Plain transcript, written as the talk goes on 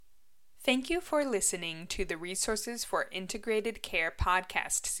Thank you for listening to the Resources for Integrated Care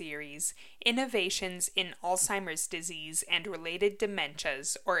podcast series, Innovations in Alzheimer's Disease and Related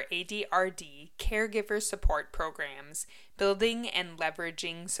Dementias, or ADRD, Caregiver Support Programs, Building and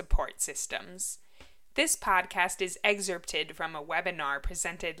Leveraging Support Systems. This podcast is excerpted from a webinar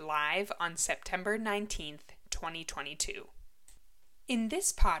presented live on September 19th, 2022. In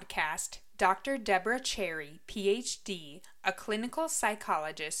this podcast, Dr. Deborah Cherry, PhD, a clinical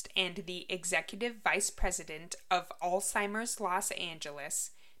psychologist and the Executive Vice President of Alzheimer's Los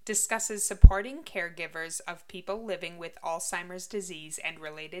Angeles, discusses supporting caregivers of people living with Alzheimer's disease and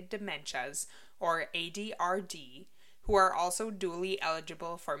related dementias, or ADRD, who are also dually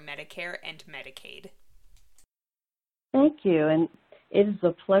eligible for Medicare and Medicaid. Thank you, and it is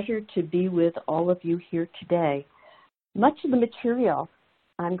a pleasure to be with all of you here today. Much of the material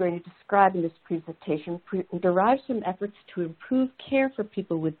I'm going to describe in this presentation derives from efforts to improve care for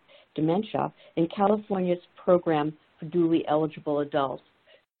people with dementia in California's program for dually eligible adults.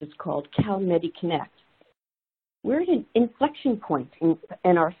 It's called CalMediConnect. We're at an inflection point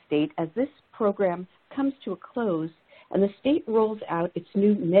in our state as this program comes to a close and the state rolls out its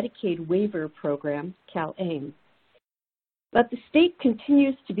new Medicaid waiver program, CalAIM. But the state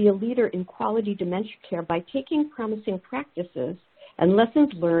continues to be a leader in quality dementia care by taking promising practices and lessons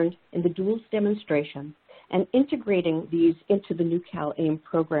learned in the duals demonstration and integrating these into the new CalAIM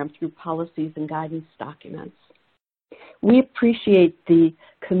program through policies and guidance documents. We appreciate the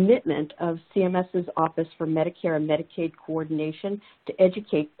commitment of CMS's Office for Medicare and Medicaid Coordination to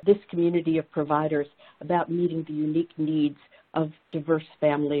educate this community of providers about meeting the unique needs of diverse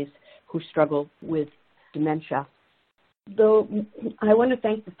families who struggle with dementia. Though I want to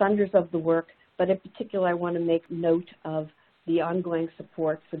thank the funders of the work, but in particular I want to make note of the ongoing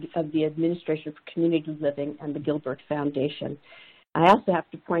support of the Administration for Community Living and the Gilbert Foundation. I also have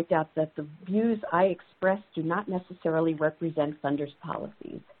to point out that the views I express do not necessarily represent funders'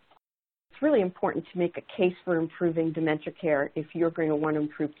 policies. It's really important to make a case for improving dementia care if you're going to want to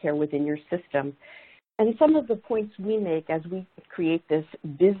improve care within your system. And some of the points we make as we create this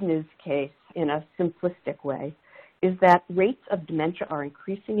business case in a simplistic way is that rates of dementia are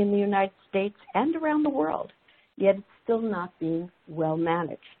increasing in the United States and around the world, yet it's still not being well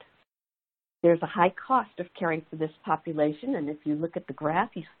managed. There's a high cost of caring for this population, and if you look at the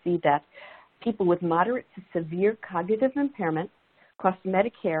graph, you see that people with moderate to severe cognitive impairment cost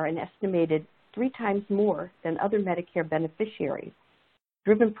Medicare an estimated 3 times more than other Medicare beneficiaries,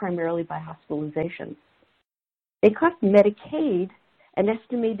 driven primarily by hospitalizations. They cost Medicaid an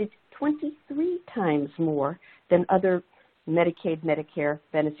estimated 23 times more than other Medicaid, Medicare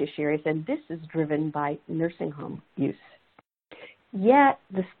beneficiaries, and this is driven by nursing home use. Yet,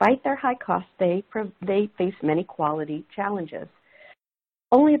 despite their high costs, they face many quality challenges.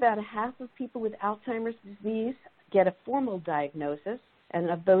 Only about a half of people with Alzheimer's disease get a formal diagnosis, and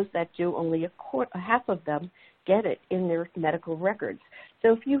of those that do, only a half of them get it in their medical records.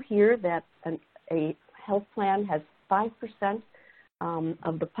 So if you hear that a health plan has 5%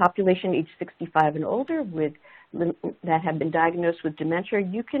 of the population age 65 and older that have been diagnosed with dementia,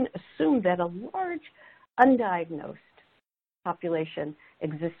 you can assume that a large undiagnosed population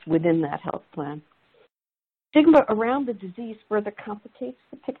exists within that health plan. Stigma around the disease further complicates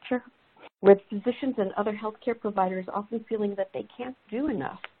the picture, with physicians and other healthcare providers often feeling that they can't do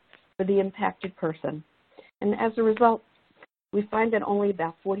enough for the impacted person. And as a result, we find that only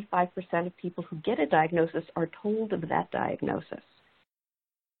about 45% of people who get a diagnosis are told of that diagnosis.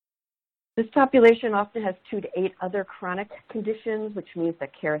 This population often has 2 to 8 other chronic conditions, which means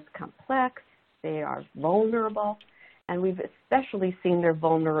that care is complex, they are vulnerable, and we've especially seen their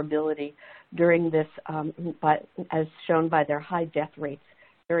vulnerability during this, as shown by their high death rates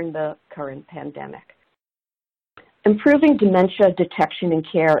during the current pandemic. Improving dementia detection and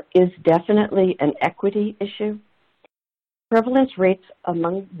care is definitely an equity issue. Prevalence rates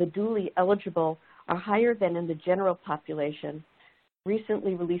among the dually eligible are higher than in the general population.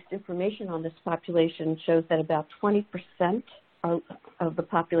 Recently released information on this population shows that about 20% of the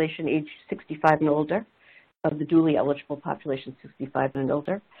population aged 65 and older, of the dually eligible population 65 and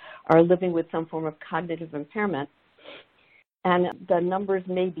older, are living with some form of cognitive impairment. And the numbers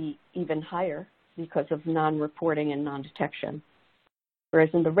may be even higher because of non-reporting and non-detection. Whereas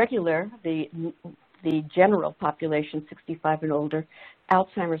in the general population 65 and older,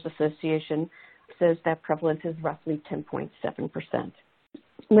 Alzheimer's Association says that prevalence is roughly 10.7%.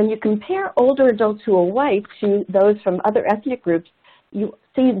 When you compare older adults who are white to those from other ethnic groups, you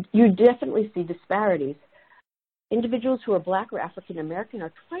definitely see disparities. Individuals who are Black or African American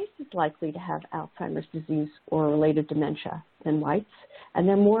are twice as likely to have Alzheimer's disease or related dementia than whites, and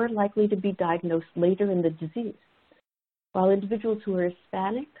they're more likely to be diagnosed later in the disease. While individuals who are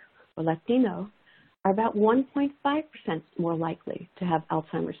Hispanic or Latino are about 1.5% more likely to have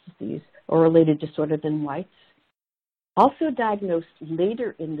Alzheimer's disease or related disorder than whites, also diagnosed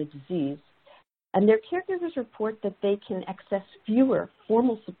later in the disease, and their caregivers report that they can access fewer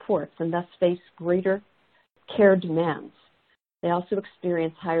formal supports and thus face greater care demands. They also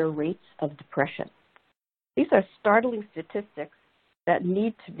experience higher rates of depression. These are startling statistics that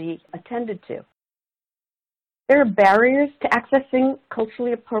need to be attended to. There are barriers to accessing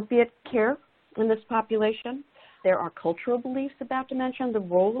culturally appropriate care in this population. There are cultural beliefs about dementia and the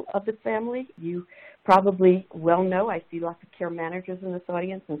role of the family. You probably well know, I see lots of care managers in this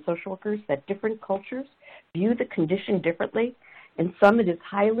audience and social workers, that different cultures view the condition differently. In some, it is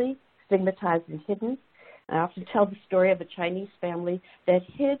highly stigmatized and hidden. I often tell the story of a Chinese family that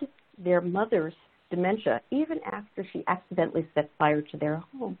hid their mother's dementia even after she accidentally set fire to their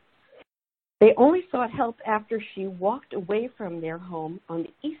home. They only sought help after she walked away from their home on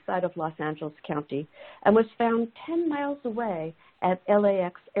the east side of Los Angeles County and was found 10 miles away at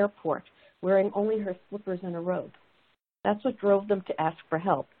LAX airport wearing only her slippers and a robe. That's what drove them to ask for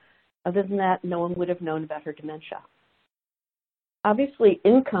help. Other than that, no one would have known about her dementia. Obviously,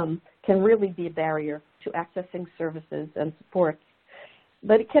 income can really be a barrier to accessing services and supports,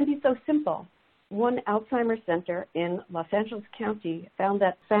 but it can be so simple. One Alzheimer's center in Los Angeles County found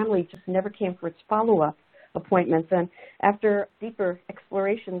that family just never came for its follow-up appointments, and after deeper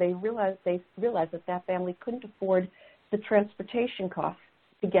exploration, they realized that family couldn't afford the transportation costs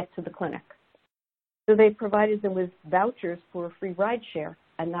to get to the clinic. So they provided them with vouchers for a free ride share,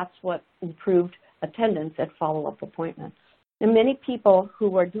 and that's what improved attendance at follow-up appointments. And many people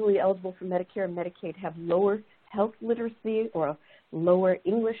who are duly eligible for Medicare and Medicaid have lower health literacy or lower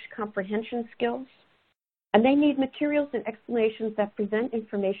English comprehension skills, and they need materials and explanations that present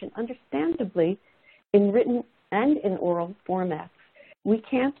information understandably in written and in oral formats. We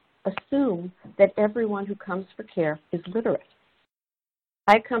can't assume that everyone who comes for care is literate.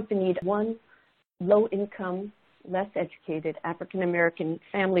 I accompanied one low-income, less educated African-American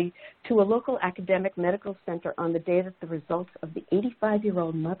family to a local academic medical center on the day that the results of the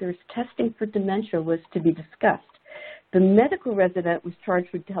 85-year-old mother's testing for dementia was to be discussed. The medical resident was charged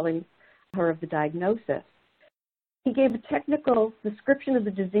with telling her of the diagnosis. He gave a technical description of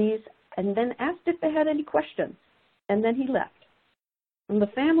the disease and then asked if they had any questions, and then he left. And the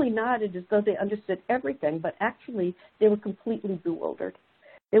family nodded as though they understood everything, but actually they were completely bewildered.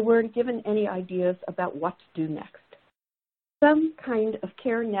 They weren't given any ideas about what to do next. Some kind of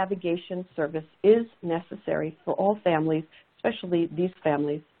care navigation service is necessary for all families, especially these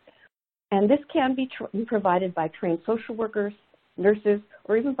families. And this can be provided by trained social workers, nurses,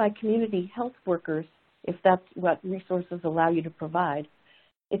 or even by community health workers, if that's what resources allow you to provide.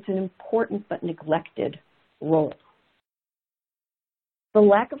 It's an important but neglected role. The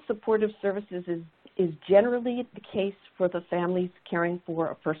lack of supportive services is generally the case for the families caring for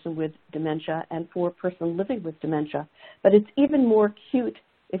a person with dementia and for a person living with dementia, but it's even more acute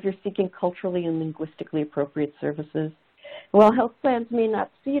if you're seeking culturally and linguistically appropriate services. While health plans may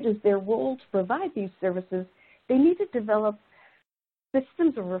not see it as their role to provide these services, they need to develop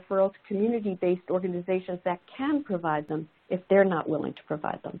systems of referral to community-based organizations that can provide them if they're not willing to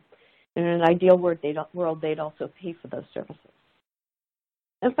provide them. In an ideal world, they'd also pay for those services.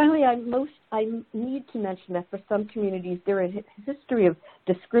 And finally, I need to mention that for some communities, there is a history of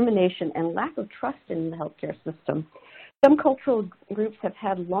discrimination and lack of trust in the healthcare system. Some cultural groups have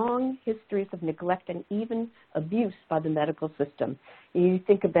had long histories of neglect and even abuse by the medical system. You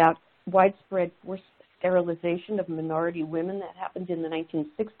think about widespread forced sterilization of minority women that happened in the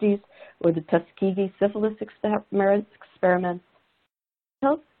 1960s, or the Tuskegee syphilis experiments.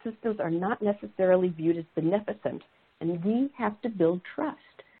 Health systems are not necessarily viewed as beneficent, and we have to build trust.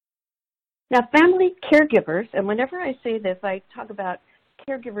 Now, family caregivers, and whenever I say this, I talk about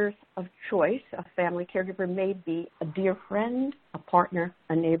caregivers of choice. A family caregiver may be a dear friend, a partner,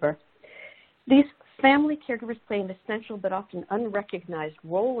 a neighbor. These family caregivers play an essential but often unrecognized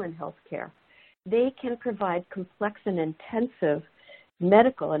role in healthcare. They can provide complex and intensive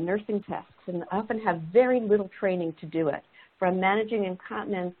medical and nursing tasks and often have very little training to do it, from managing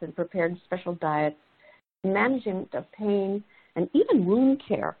incontinence and preparing special diets, management of pain, and even wound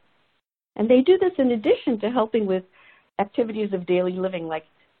care. And they do this in addition to helping with activities of daily living like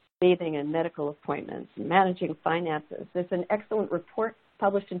bathing and medical appointments, and managing finances. There's an excellent report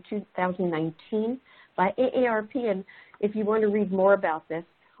published in 2019 by AARP, and if you want to read more about this,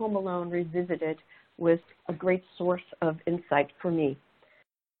 Home Alone Revisited was a great source of insight for me.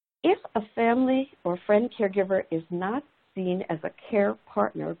 If a family or friend caregiver is not seen as a care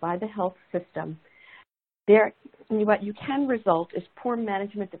partner by the health system, what you can result is poor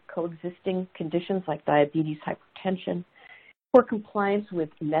management of coexisting conditions like diabetes, hypertension, poor compliance with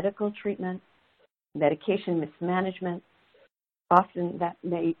medical treatment, medication mismanagement. Often that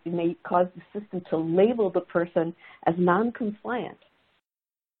may cause the system to label the person as non-compliant.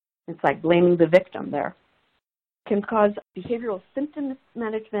 It's like blaming the victim there. Can cause behavioral symptom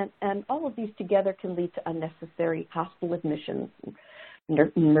mismanagement, and all of these together can lead to unnecessary hospital admissions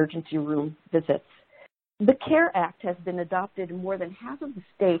and emergency room visits. The CARE Act has been adopted in more than half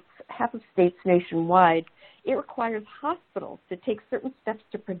of states nationwide. It requires hospitals to take certain steps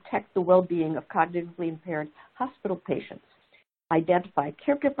to protect the well-being of cognitively impaired hospital patients, identify a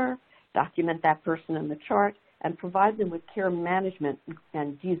caregiver, document that person in the chart, and provide them with care management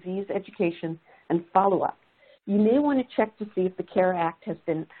and disease education and follow-up. You may want to check to see if the CARE Act has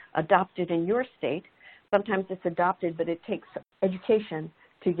been adopted in your state. Sometimes it's adopted, but it takes education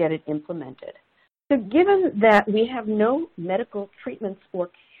to get it implemented. So given that we have no medical treatments or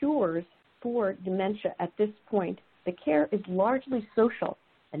cures for dementia at this point, the care is largely social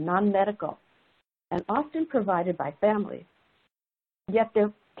and non-medical and often provided by families. Yet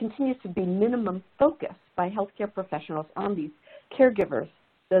there continues to be minimum focus by healthcare professionals on these caregivers.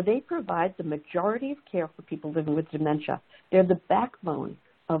 So they provide the majority of care for people living with dementia. They're the backbone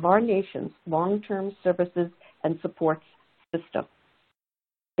of our nation's long-term services and support system.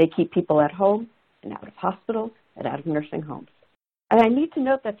 They keep people at home and out of hospitals and out of nursing homes. And I need to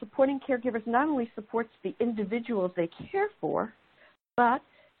note that supporting caregivers not only supports the individuals they care for, but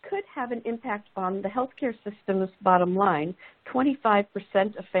could have an impact on the healthcare system's bottom line. 25%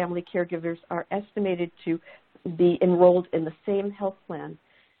 of family caregivers are estimated to be enrolled in the same health plan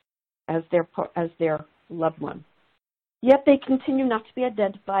as their loved one. Yet they continue not to be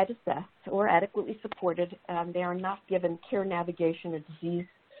identified, assessed, or adequately supported, and they are not given care navigation or disease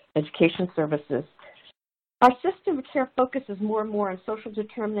education services. Our system of care focuses more and more on social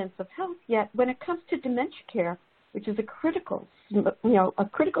determinants of health, yet when it comes to dementia care, which is a critical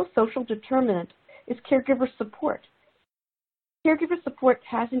social determinant, is caregiver support. Caregiver support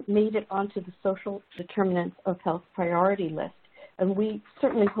hasn't made it onto the social determinants of health priority list, and we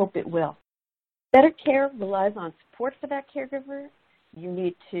certainly hope it will. Better care relies on support for that caregiver. You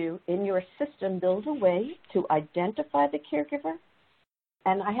need to, in your system, build a way to identify the caregiver.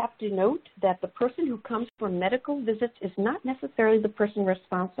 And I have to note that the person who comes for medical visits is not necessarily the person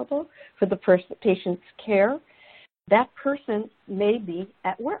responsible for the patient's care. That person may be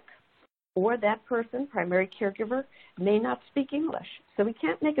at work, or that person, primary caregiver, may not speak English. So we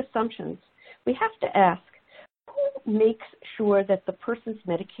can't make assumptions. We have to ask, who makes sure that the person's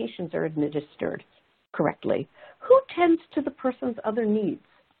medications are administered correctly? Who tends to the person's other needs?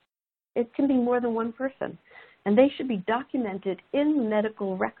 It can be more than one person, and they should be documented in the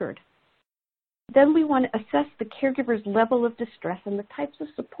medical record. Then we want to assess the caregiver's level of distress and the types of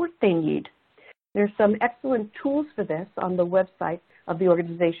support they need. There's some excellent tools for this on the website of the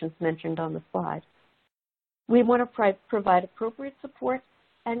organizations mentioned on the slide. We want to provide appropriate support,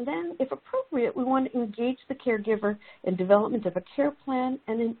 and then, if appropriate, we want to engage the caregiver in development of a care plan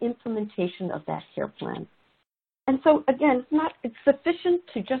and in implementation of that care plan. And so, again, it's sufficient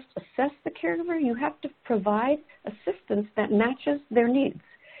to just assess the caregiver. You have to provide assistance that matches their needs.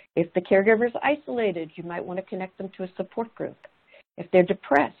 If the caregiver is isolated, you might want to connect them to a support group. If they're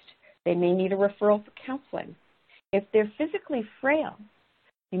depressed, they may need a referral for counseling. If they're physically frail,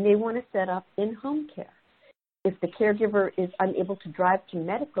 you may want to set up in-home care. If the caregiver is unable to drive to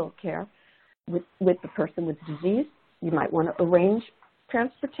medical care with the person with disease, you might want to arrange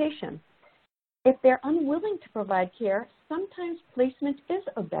transportation. If they're unwilling to provide care, sometimes placement is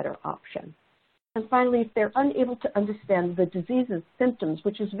a better option. And finally, if they're unable to understand the disease's symptoms,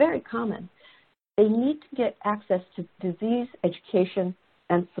 which is very common, they need to get access to disease education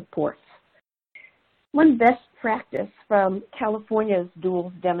and support. One best practice from California's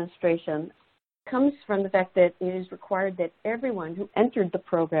dual demonstration comes from the fact that it is required that everyone who entered the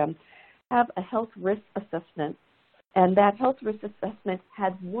program have a health risk assessment, and that health risk assessment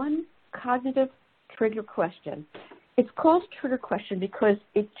had one cognitive trigger question. It's called a trigger question because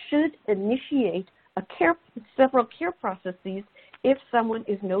it should initiate several care processes if someone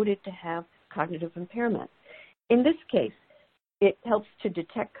is noted to have cognitive impairment. In this case, it helps to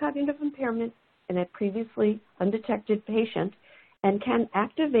detect cognitive impairment in a previously undetected patient and can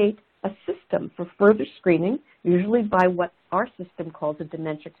activate a system for further screening, usually by what our system calls a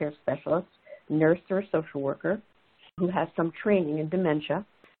dementia care specialist, nurse or social worker, who has some training in dementia.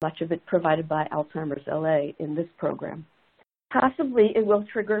 much of it provided by Alzheimer's LA in this program. Possibly it will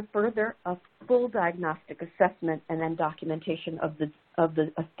trigger further a full diagnostic assessment and then documentation of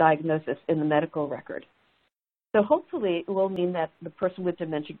the diagnosis in the medical record. So hopefully it will mean that the person with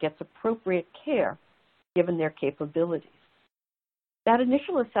dementia gets appropriate care given their capabilities. That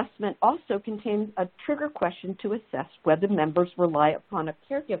initial assessment also contains a trigger question to assess whether members rely upon a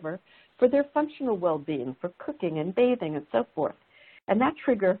caregiver for their functional well-being, for cooking and bathing and so forth. And that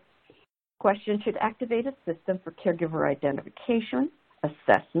trigger question should activate a system for caregiver identification,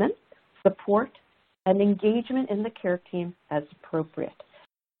 assessment, support, and engagement in the care team as appropriate.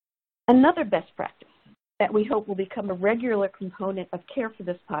 Another best practice that we hope will become a regular component of care for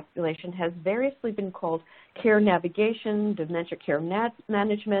this population has variously been called care navigation, dementia care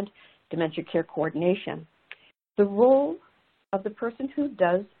management, dementia care coordination. The role of the person who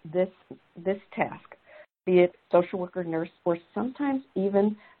does this task, be it social worker, nurse, or sometimes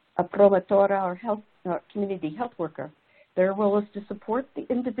even a promotora or community health worker, their role is to support the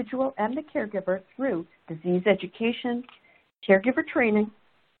individual and the caregiver through disease education, caregiver training,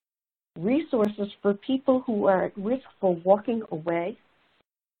 resources for people who are at risk for walking away,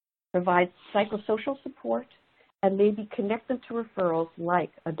 provide psychosocial support, and maybe connect them to referrals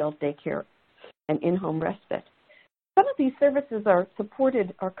like adult daycare and in-home respite. Some of these services are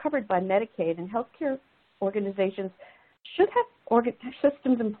covered by Medicaid, and healthcare organizations should have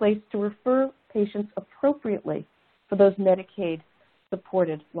systems in place to refer patients appropriately for those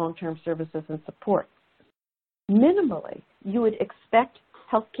Medicaid-supported long-term services and support. Minimally, you would expect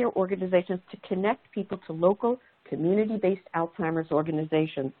healthcare organizations to connect people to local community-based Alzheimer's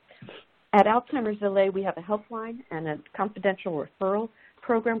organizations. At Alzheimer's LA, we have a helpline and a confidential referral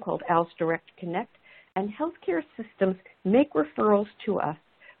program called ALS Direct Connect, and healthcare systems make referrals to us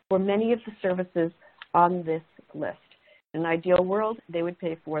for many of the services on this list. In an ideal world, they would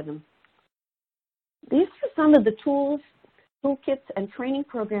pay for them. These are some of the tools, toolkits, and training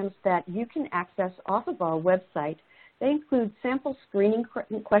programs that you can access off of our website. They include sample screening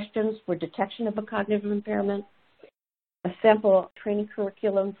questions for detection of a cognitive impairment, a sample training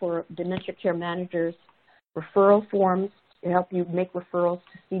curriculum for dementia care managers, referral forms to help you make referrals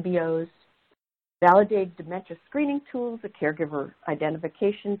to CBOs, validated dementia screening tools, a caregiver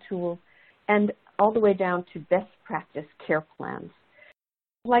identification tool, and all the way down to best practice care plans.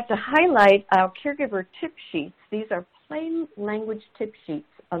 I'd like to highlight our caregiver tip sheets. These are plain language tip sheets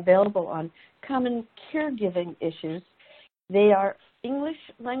available on common caregiving issues. They are English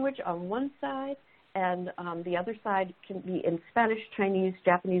language on one side, and the other side can be in Spanish, Chinese,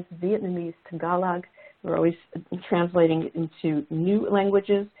 Japanese, Vietnamese, Tagalog. We're always translating into new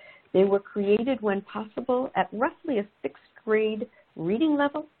languages. They were created when possible at roughly a 6th grade reading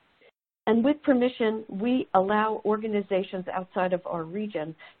level. And with permission, we allow organizations outside of our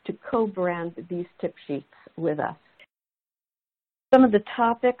region to co-brand these tip sheets with us. Some of the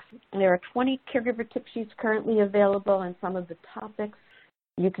topics, there are 20 caregiver tip sheets currently available, and some of the topics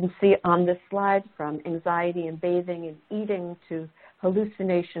you can see on this slide, from anxiety and bathing and eating to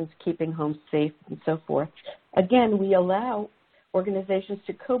hallucinations, keeping home safe, and so forth. Again, we allow organizations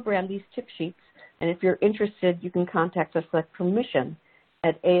to co-brand these tip sheets, and if you're interested, you can contact us at permission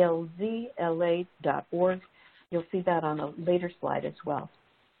at alzla.org. You'll see that on a later slide as well.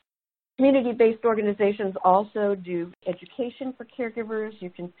 Community-based organizations also do education for caregivers. You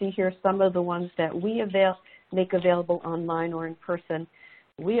can see here some of the ones that we make available online or in person.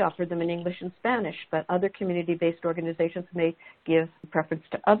 We offer them in English and Spanish, but other community-based organizations may give preference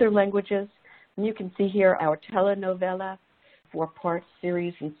to other languages. And you can see here our telenovela, 4-part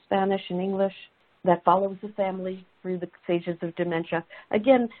series in Spanish and English that follows the family through the stages of dementia.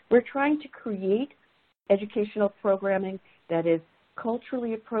 Again, we're trying to create educational programming that is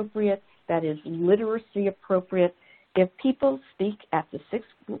culturally appropriate, that is literacy appropriate. If people speak at the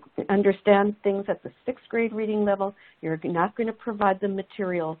understand things at the 6th grade reading level, you're not going to provide them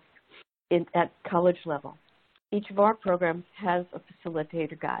material at college level. Each of our programs has a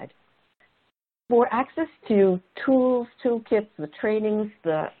facilitator guide. For access to tools, toolkits, the trainings,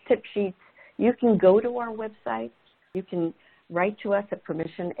 the tip sheets, you can go to our website. You can write to us at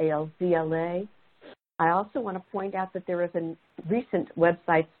permission ALZLA. I also want to point out that there is a recent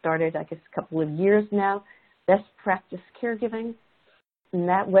website started, I guess, a couple of years now, Best Practice Caregiving. And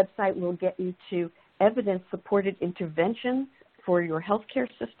that website will get you to evidence-supported interventions for your healthcare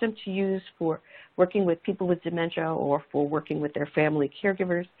system to use for working with people with dementia or for working with their family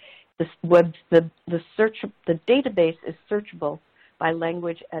caregivers. The database is searchable by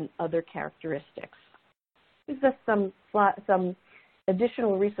language and other characteristics. These are some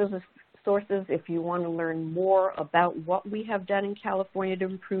additional resources sources if you want to learn more about what we have done in California to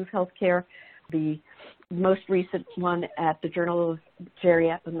improve healthcare. The most recent one at the Journal of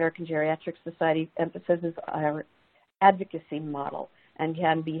American Geriatric Society emphasizes our advocacy model and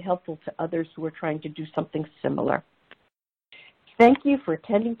can be helpful to others who are trying to do something similar. Thank you for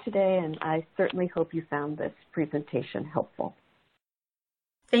attending today, and I certainly hope you found this presentation helpful.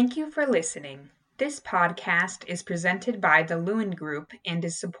 Thank you for listening. This podcast is presented by the Lewin Group and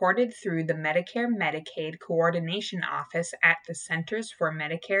is supported through the Medicare-Medicaid Coordination Office at the Centers for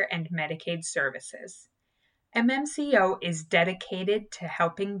Medicare and Medicaid Services. MMCO is dedicated to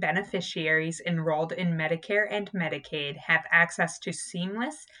helping beneficiaries enrolled in Medicare and Medicaid have access to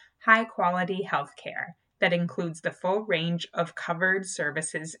seamless, high-quality health care that includes the full range of covered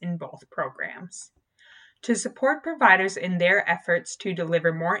services in both programs. To support providers in their efforts to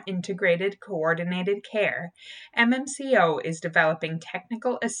deliver more integrated, coordinated care, MMCO is developing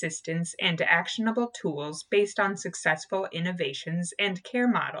technical assistance and actionable tools based on successful innovations and care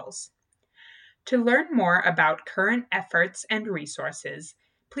models. To learn more about current efforts and resources,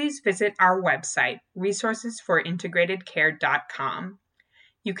 please visit our website, resourcesforintegratedcare.com.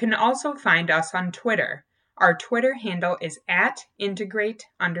 You can also find us on Twitter. Our Twitter handle is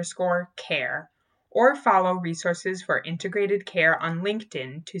 @integrate_care, or follow Resources for Integrated Care on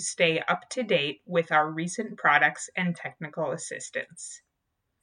LinkedIn to stay up to date with our recent products and technical assistance.